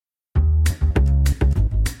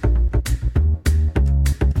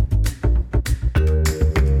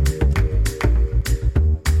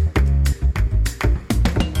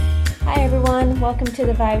welcome to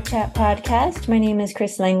the Vibe Chat podcast. My name is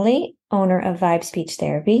Chris Langley, owner of Vibe Speech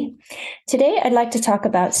Therapy. Today, I'd like to talk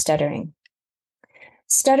about stuttering.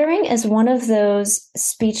 Stuttering is one of those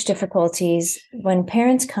speech difficulties when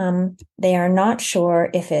parents come, they are not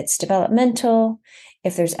sure if it's developmental,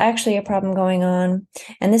 if there's actually a problem going on,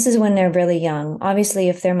 and this is when they're really young. Obviously,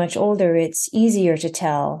 if they're much older, it's easier to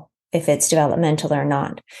tell if it's developmental or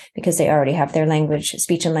not because they already have their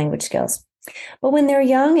speech and language skills. But when they're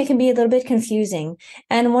young, it can be a little bit confusing.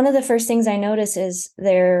 And one of the first things I notice is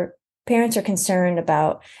their parents are concerned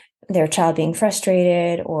about their child being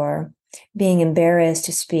frustrated or being embarrassed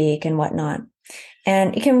to speak and whatnot.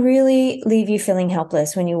 And it can really leave you feeling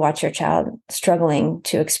helpless when you watch your child struggling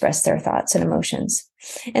to express their thoughts and emotions.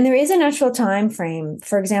 And there is a natural time frame.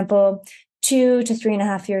 For example, 2 to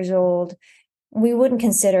 3.5 years old, we wouldn't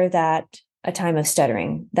consider that a time of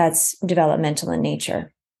stuttering. That's developmental in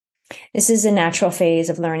nature. This is a natural phase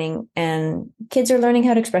of learning, and kids are learning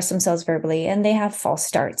how to express themselves verbally, and they have false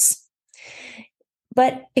starts.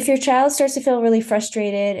 But if your child starts to feel really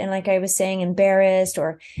frustrated and, like I was saying, embarrassed,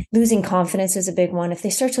 or losing confidence is a big one. If they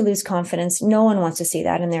start to lose confidence, no one wants to see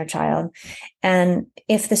that in their child. And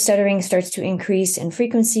if the stuttering starts to increase in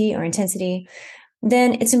frequency or intensity,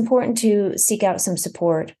 then it's important to seek out some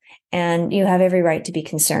support. And you have every right to be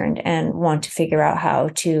concerned and want to figure out how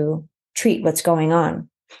to treat what's going on.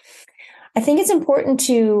 I think it's important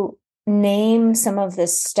to name some of the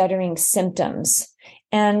stuttering symptoms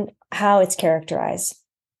and how it's characterized.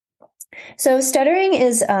 So stuttering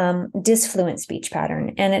is disfluent speech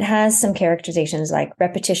pattern, and it has some characterizations like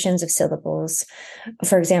repetitions of syllables.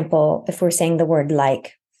 For example, if we're saying the word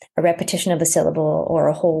like, a repetition of a syllable or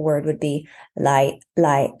a whole word would be like,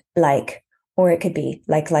 or it could be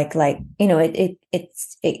like. That's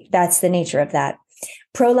the nature of that.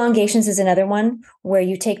 Prolongations is another one where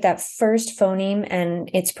you take that first phoneme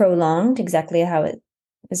and it's prolonged exactly how it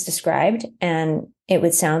is described, and it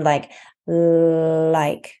would sound like, or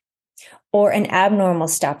an abnormal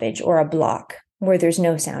stoppage or a block where there's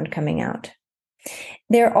no sound coming out.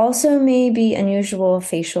 There also may be unusual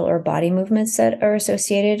facial or body movements that are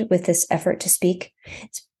associated with this effort to speak.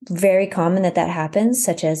 It's very common that happens,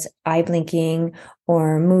 such as eye blinking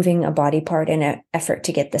or moving a body part in an effort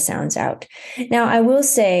to get the sounds out. Now, I will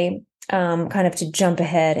say, kind of to jump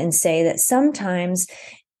ahead and say that sometimes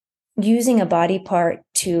using a body part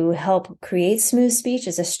to help create smooth speech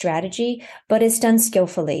is a strategy, but it's done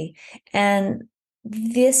skillfully. And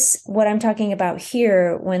what I'm talking about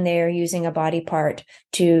here, when they're using a body part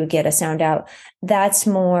to get a sound out, that's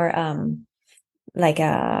more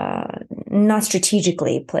not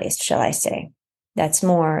strategically placed, shall I say. That's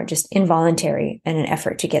more just involuntary in an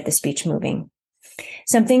effort to get the speech moving.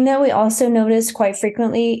 Something that we also notice quite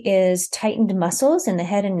frequently is tightened muscles in the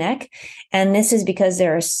head and neck. And this is because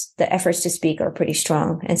the efforts to speak are pretty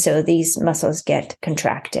strong. And so these muscles get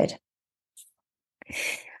contracted.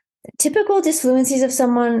 Typical disfluencies of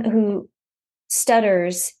someone who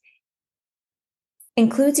stutters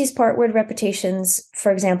includes these part word repetitions.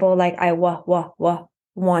 For example, like I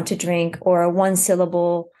want to drink, or a one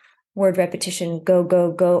syllable word repetition,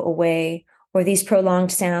 go away, or these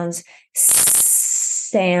prolonged sounds,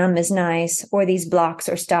 Sam is nice, or these blocks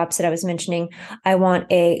or stops that I was mentioning, I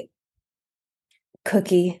want a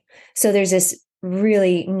cookie. So there's this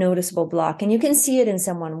really noticeable block, and you can see it in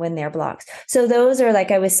someone when they're blocked. So those are,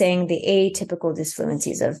 like I was saying, the atypical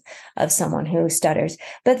disfluencies of someone who stutters.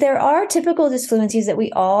 But there are typical disfluencies that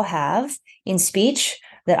we all have in speech,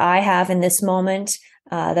 that I have in this moment,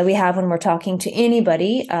 that we have when we're talking to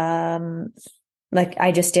anybody, like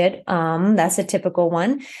I just did. That's a typical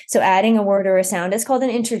one. So adding a word or a sound is called an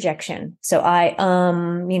interjection. So I,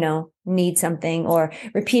 need something, or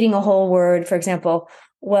repeating a whole word. For example,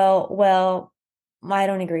 well, I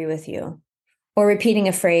don't agree with you. Or repeating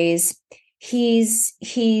a phrase, he's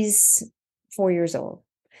 4 years old.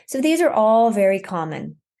 So these are all very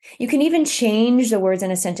common. You can even change the words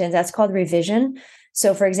in a sentence. That's called revision.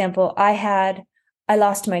 So for example, I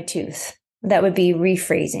lost my tooth. That would be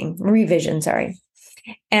revision,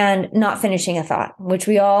 and not finishing a thought, which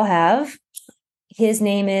we all have. His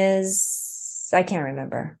name is, I can't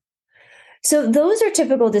remember. So those are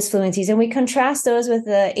typical disfluencies, and we contrast those with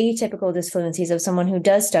the atypical disfluencies of someone who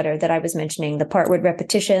does stutter that I was mentioning, the part word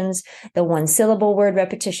repetitions, the one syllable word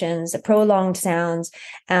repetitions, the prolonged sounds,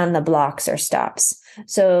 and the blocks or stops.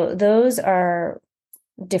 So those are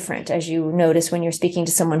different, as you notice when you're speaking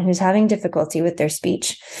to someone who's having difficulty with their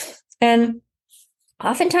speech. And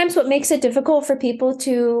oftentimes what makes it difficult for people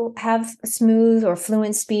to have smooth or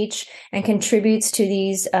fluent speech and contributes to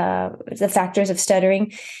these, the factors of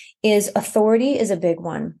stuttering, is authority is a big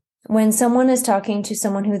one. when someone is talking to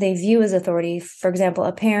someone who they view as authority, for example,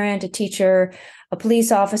 a parent, a teacher, a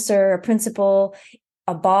police officer, a principal,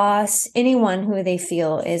 a boss, anyone who they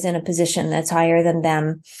feel is in a position that's higher than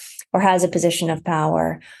them or has a position of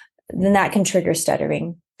power, then that can trigger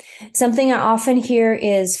stuttering. Something I often hear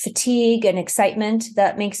is fatigue and excitement.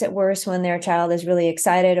 That makes it worse when their child is really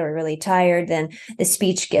excited or really tired. Then the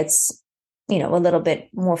speech gets, a little bit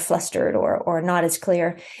more flustered or not as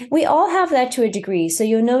clear. We all have that to a degree. So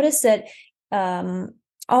you'll notice that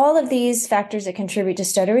all of these factors that contribute to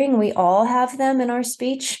stuttering, we all have them in our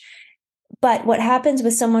speech. But what happens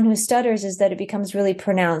with someone who stutters is that it becomes really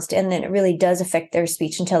pronounced, and then it really does affect their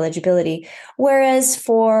speech intelligibility. Whereas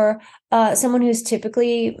for someone who's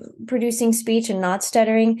typically producing speech and not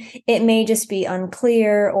stuttering, it may just be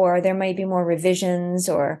unclear, or there might be more revisions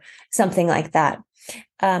or something like that.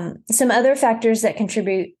 Some other factors that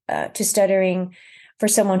contribute to stuttering for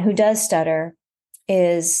someone who does stutter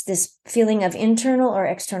is this feeling of internal or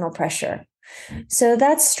external pressure. So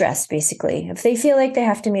that's stress, basically. If they feel like they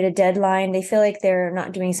have to meet a deadline, they feel like they're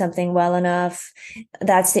not doing something well enough,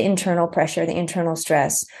 that's the internal pressure, the internal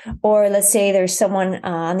stress. Or let's say there's someone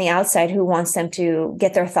on the outside who wants them to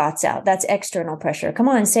get their thoughts out. That's external pressure. Come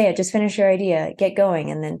on, say it, just finish your idea, get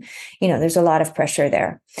going. And then, there's a lot of pressure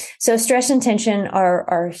there. So stress and tension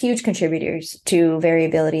are huge contributors to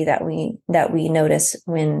variability that we notice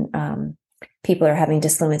when people are having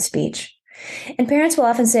disfluent speech. And parents will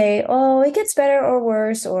often say, oh, it gets better or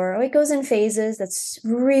worse, or it goes in phases. That's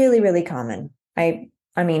really, really common. I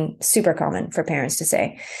mean, super common for parents to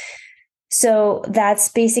say. So that's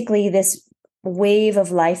basically this wave of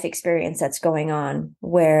life experience that's going on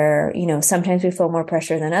where, sometimes we feel more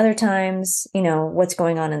pressure than other times, what's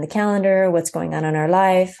going on in the calendar, what's going on in our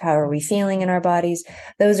life, how are we feeling in our bodies?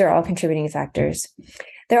 Those are all contributing factors.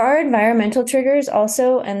 There are environmental triggers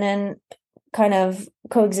also, and then kind of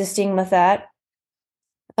coexisting with that,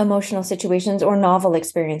 emotional situations or novel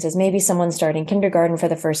experiences. Maybe someone starting kindergarten for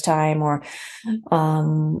the first time, or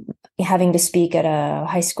having to speak at a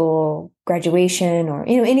high school graduation, or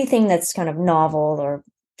anything that's kind of novel or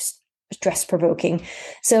stress provoking.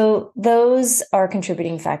 So those are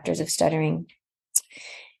contributing factors of stuttering.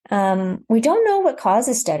 We don't know what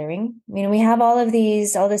causes stuttering. We have all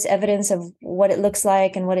this evidence of what it looks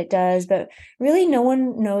like and what it does, but really no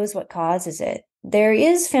one knows what causes it. There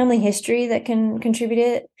is family history that can contribute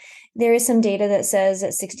it. There is some data that says that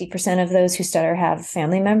 60% of those who stutter have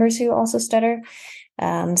family members who also stutter.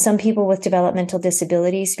 Some people with developmental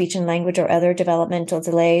disabilities, speech and language, or other developmental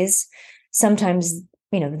delays, sometimes,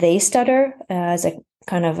 they stutter as a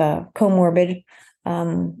kind of a comorbid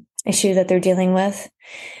issue that they're dealing with.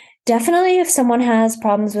 Definitely, if someone has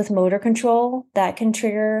problems with motor control, that can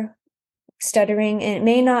trigger stuttering. And it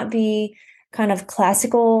may not be kind of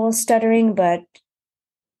classical stuttering, but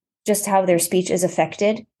just how their speech is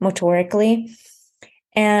affected motorically.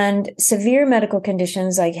 And severe medical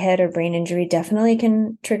conditions like head or brain injury definitely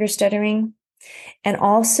can trigger stuttering. And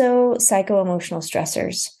also psycho-emotional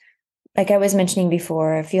stressors. Like I was mentioning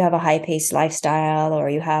before, if you have a high-paced lifestyle or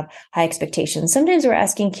you have high expectations, sometimes we're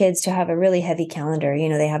asking kids to have a really heavy calendar.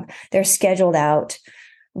 They're scheduled out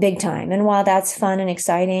big time. And while that's fun and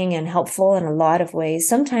exciting and helpful in a lot of ways,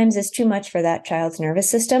 sometimes it's too much for that child's nervous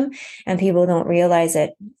system and people don't realize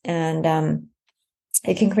it. And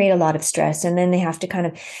it can create a lot of stress. And then they have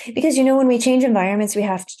to because, when we change environments, we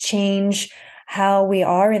have to change how we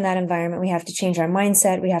are in that environment. We have to change our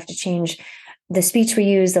mindset. We have to change the speech we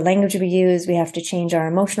use, the language we use. We have to change our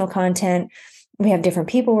emotional content. We have different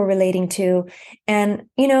people we're relating to. And,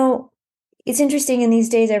 it's interesting in these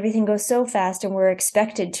days, everything goes so fast and we're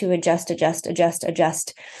expected to adjust.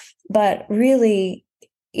 But really,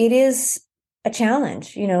 it is a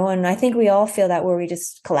challenge, and I think we all feel that where we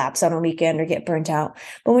just collapse on a weekend or get burnt out.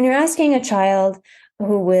 But when you're asking a child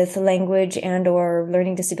who with language and or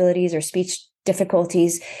learning disabilities or speech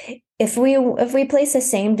difficulties, if we place the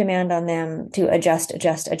same demand on them to adjust,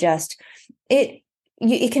 it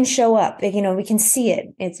can show up, we can see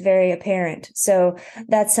it. It's very apparent. So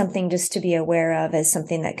that's something just to be aware of as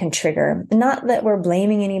something that can trigger. Not that we're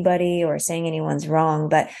blaming anybody or saying anyone's wrong,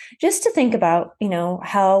 but just to think about,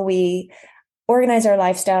 how we organize our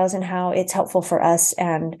lifestyles and how it's helpful for us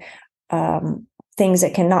and things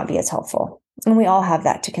that cannot be as helpful. And we all have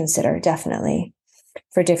that to consider, definitely,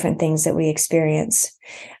 for different things that we experience.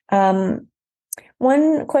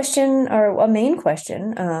 One question, or a main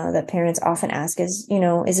question that parents often ask is,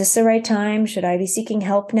 is this the right time? Should I be seeking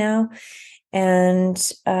help now? And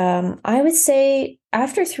I would say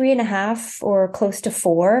after 3.5 or close to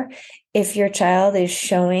 4, if your child is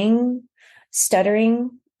showing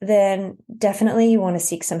stuttering then definitely you want to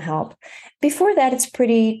seek some help. Before that, it's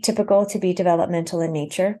pretty typical to be developmental in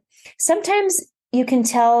nature. Sometimes you can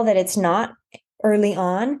tell that it's not early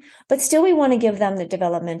on, but still we want to give them the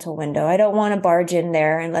developmental window. I don't want to barge in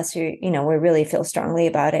there unless we really feel strongly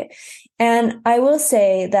about it. And I will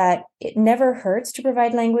say that it never hurts to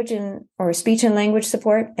provide language or speech and language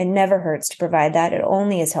support. It never hurts to provide that. It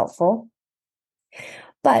only is helpful.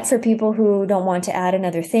 But for people who don't want to add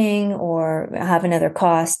another thing or have another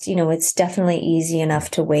cost, it's definitely easy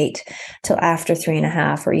enough to wait till after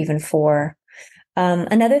 3.5 or even 4.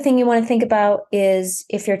 Another thing you want to think about is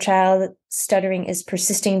if your child stuttering is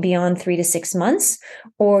persisting beyond 3 to 6 months,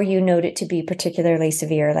 or you note it to be particularly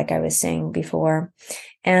severe, like I was saying before.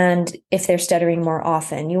 And if they're stuttering more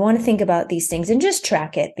often, you want to think about these things and just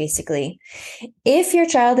track it, basically. If your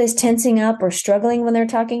child is tensing up or struggling when they're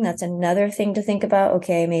talking, that's another thing to think about.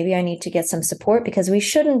 Okay, maybe I need to get some support, because we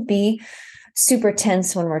shouldn't be super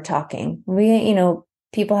tense when we're talking.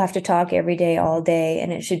 People have to talk every day, all day,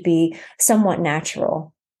 and it should be somewhat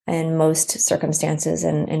natural in most circumstances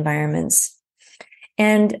and environments.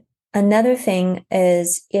 And another thing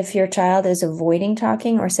is if your child is avoiding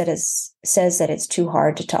talking or says that it's too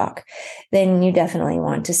hard to talk, then you definitely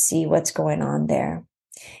want to see what's going on there.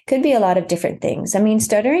 Could be a lot of different things. I mean,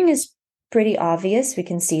 stuttering is pretty obvious. We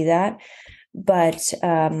can see that. But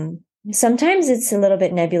sometimes it's a little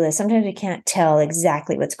bit nebulous. Sometimes we can't tell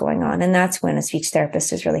exactly what's going on. And that's when a speech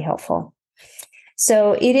therapist is really helpful.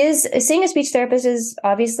 So seeing a speech therapist is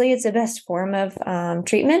obviously it's the best form of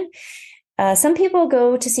treatment. Some people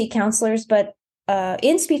go to see counselors, but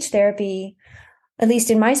in speech therapy, at least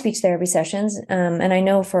in my speech therapy sessions, and I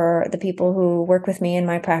know for the people who work with me in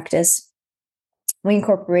my practice, we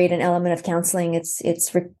incorporate an element of counseling.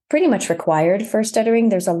 It's pretty much required for stuttering.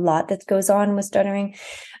 There's a lot that goes on with stuttering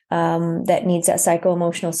that needs that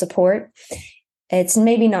psycho-emotional support. It's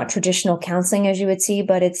maybe not traditional counseling as you would see,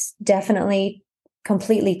 but it's definitely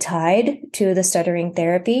completely tied to the stuttering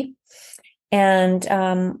therapy. And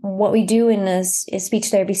what we do in this speech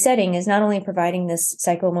therapy setting is not only providing this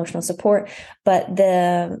psycho-emotional support, but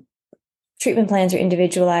the treatment plans are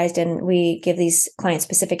individualized, and we give these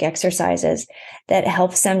client-specific exercises that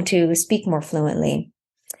helps them to speak more fluently.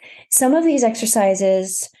 Some of these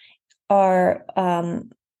exercises are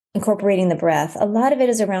incorporating the breath. A lot of it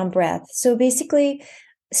is around breath. So basically,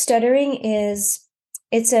 stuttering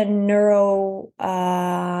it's a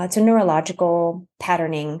neurological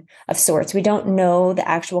patterning of sorts. We don't know the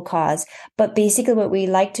actual cause, but basically what we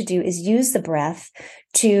like to do is use the breath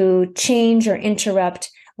to change or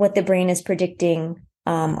interrupt what the brain is predicting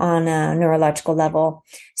on a neurological level.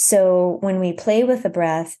 So when we play with the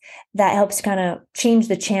breath, that helps kind of change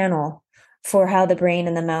the channel for how the brain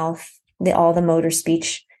and the mouth, all the motor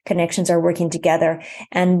speech connections are working together.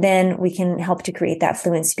 And then we can help to create that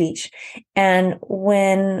fluent speech. And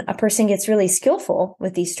when a person gets really skillful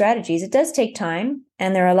with these strategies, it does take time.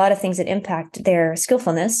 And there are a lot of things that impact their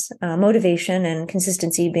skillfulness, motivation and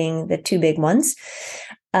consistency being the two big ones.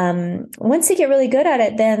 Once they get really good at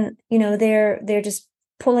it, then, they're just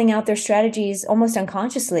pulling out their strategies almost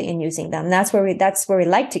unconsciously and using them. That's where we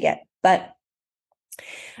like to get. But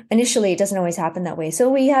initially, it doesn't always happen that way. So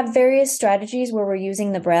we have various strategies where we're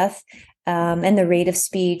using the breath and the rate of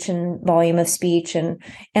speech and volume of speech and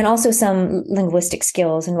also some linguistic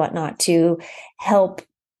skills and whatnot to help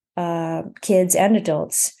kids and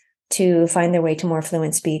adults to find their way to more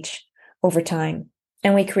fluent speech over time.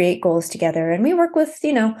 And we create goals together, and we work with,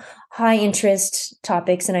 high interest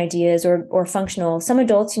topics and ideas or functional. Some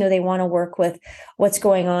adults, they want to work with what's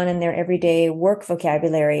going on in their everyday work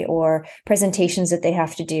vocabulary or presentations that they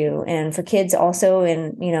have to do. And for kids also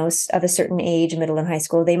of a certain age, middle and high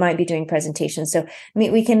school, they might be doing presentations. So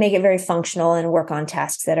we can make it very functional and work on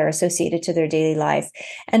tasks that are associated to their daily life.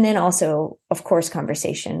 And then also, of course,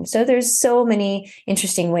 conversation. So there's so many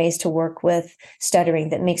interesting ways to work with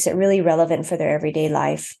stuttering that makes it really relevant for their everyday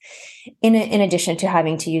life, in addition to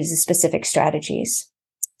having to use the specific strategies.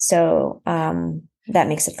 So that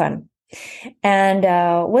makes it fun. And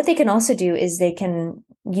what they can also do is they can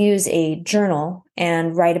use a journal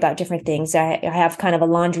and write about different things. I have kind of a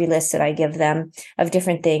laundry list that I give them of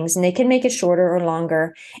different things, and they can make it shorter or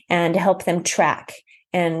longer and help them track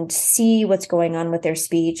and see what's going on with their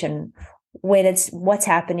speech and what's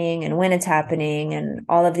happening and when it's happening and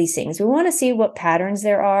all of these things. We want to see what patterns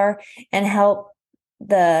there are and help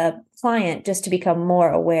the client just to become more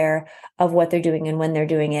aware of what they're doing and when they're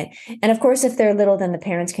doing it. And of course, if they're little, then the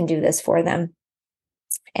parents can do this for them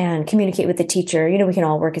and communicate with the teacher. We can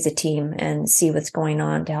all work as a team and see what's going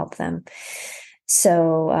on to help them.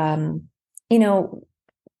 So,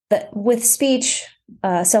 but with speech,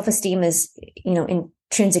 self-esteem is,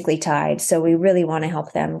 intrinsically tied. So we really want to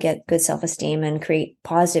help them get good self-esteem and create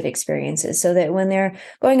positive experiences so that when they're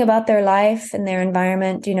going about their life and their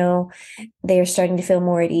environment, they are starting to feel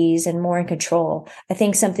more at ease and more in control. I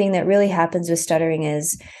think something that really happens with stuttering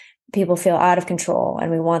is people feel out of control,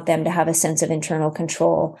 and we want them to have a sense of internal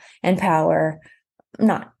control and power,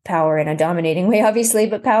 not power in a dominating way, obviously,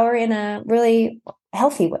 but power in a really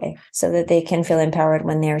healthy way so that they can feel empowered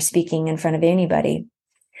when they're speaking in front of anybody.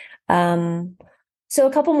 So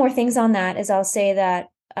a couple more things on that is I'll say that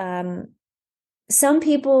some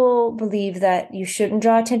people believe that you shouldn't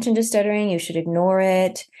draw attention to stuttering. You should ignore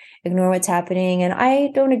it, ignore what's happening. And I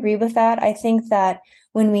don't agree with that. I think that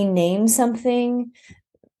when we name something,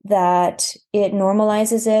 that it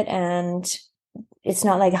normalizes it, and it's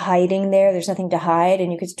not like hiding there. There's nothing to hide,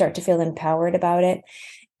 and you could start to feel empowered about it.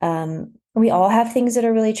 We all have things that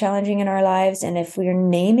are really challenging in our lives. And if we're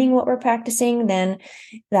naming what we're practicing, then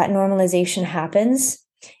that normalization happens.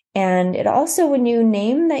 And it also, when you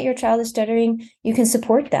name that your child is stuttering, you can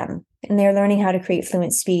support them, and they're learning how to create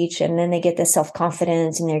fluent speech. And then they get this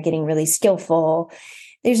self-confidence, and they're getting really skillful.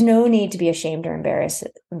 There's no need to be ashamed or embarrassed.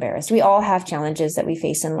 We all have challenges that we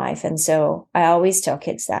face in life. And so I always tell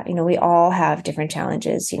kids that, we all have different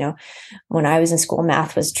challenges. When I was in school,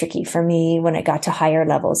 math was tricky for me. When I got to higher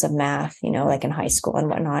levels of math, like in high school and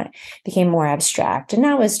whatnot, it became more abstract. And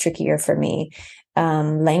that was trickier for me.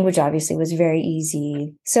 Language obviously was very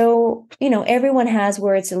easy. So, everyone has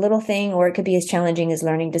where it's a little thing, or it could be as challenging as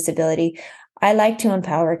learning disability. I like to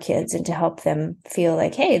empower kids and to help them feel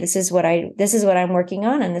like, hey, this is what I'm working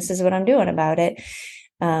on, and this is what I'm doing about it.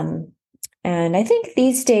 And I think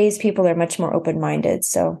these days people are much more open-minded.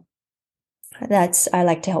 So I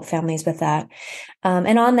like to help families with that.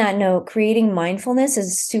 And on that note, creating mindfulness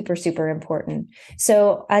is super, super important.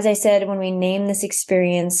 So as I said, when we name this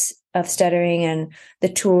experience of stuttering and the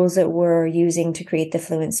tools that we're using to create the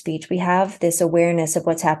fluent speech, we have this awareness of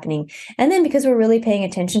what's happening. And then because we're really paying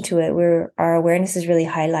attention to it, our awareness is really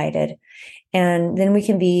highlighted. And then we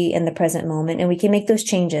can be in the present moment, and we can make those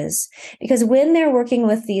changes. Because when they're working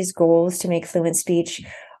with these goals to make fluent speech,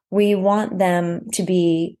 we want them to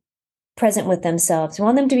be present with themselves. We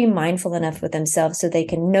want them to be mindful enough with themselves so they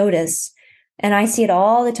can notice. And I see it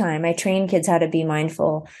all the time. I train kids how to be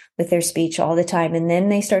mindful with their speech all the time. And then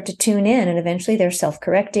they start to tune in, and eventually they're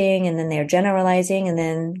self-correcting, and then they're generalizing, and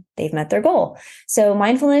then they've met their goal. So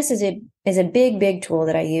mindfulness is a big, big tool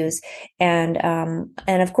that I use. And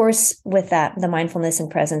of course, with that, the mindfulness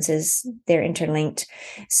and presence they're interlinked.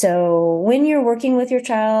 So when you're working with your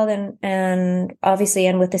child and obviously,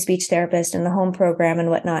 and with the speech therapist and the home program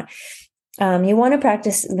and whatnot, you want to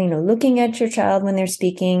practice, looking at your child when they're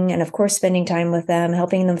speaking, and of course, spending time with them,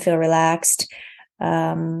 helping them feel relaxed.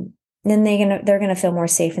 Then they're gonna feel more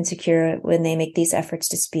safe and secure when they make these efforts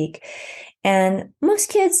to speak. And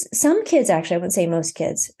some kids actually, I wouldn't say most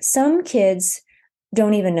kids, some kids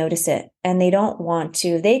don't even notice it, and they kind of want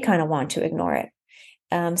to ignore it.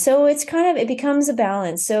 So it becomes a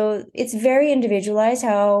balance. So it's very individualized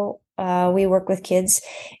how we work with kids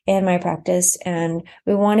in my practice, and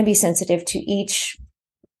we want to be sensitive to each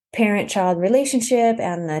parent-child relationship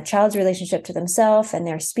and the child's relationship to themselves and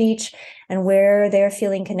their speech, and where they're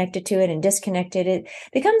feeling connected to it and disconnected. It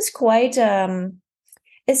becomes quite,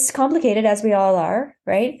 it's complicated, as we all are,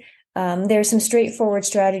 right? There's some straightforward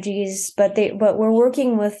strategies, but we're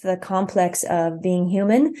working with the complex of being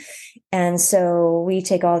human. And so we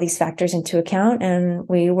take all these factors into account, and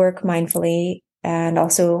we work mindfully and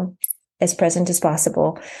also as present as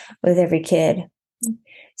possible with every kid.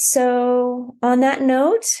 So on that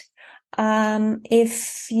note,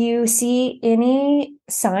 if you see any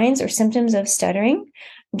signs or symptoms of stuttering,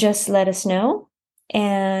 just let us know.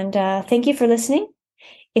 And thank you for listening.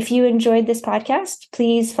 If you enjoyed this podcast,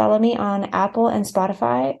 please follow me on Apple and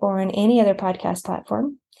Spotify or on any other podcast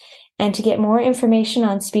platform. And to get more information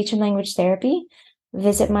on speech and language therapy,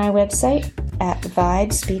 visit my website at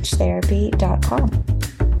vibespeechtherapy.com.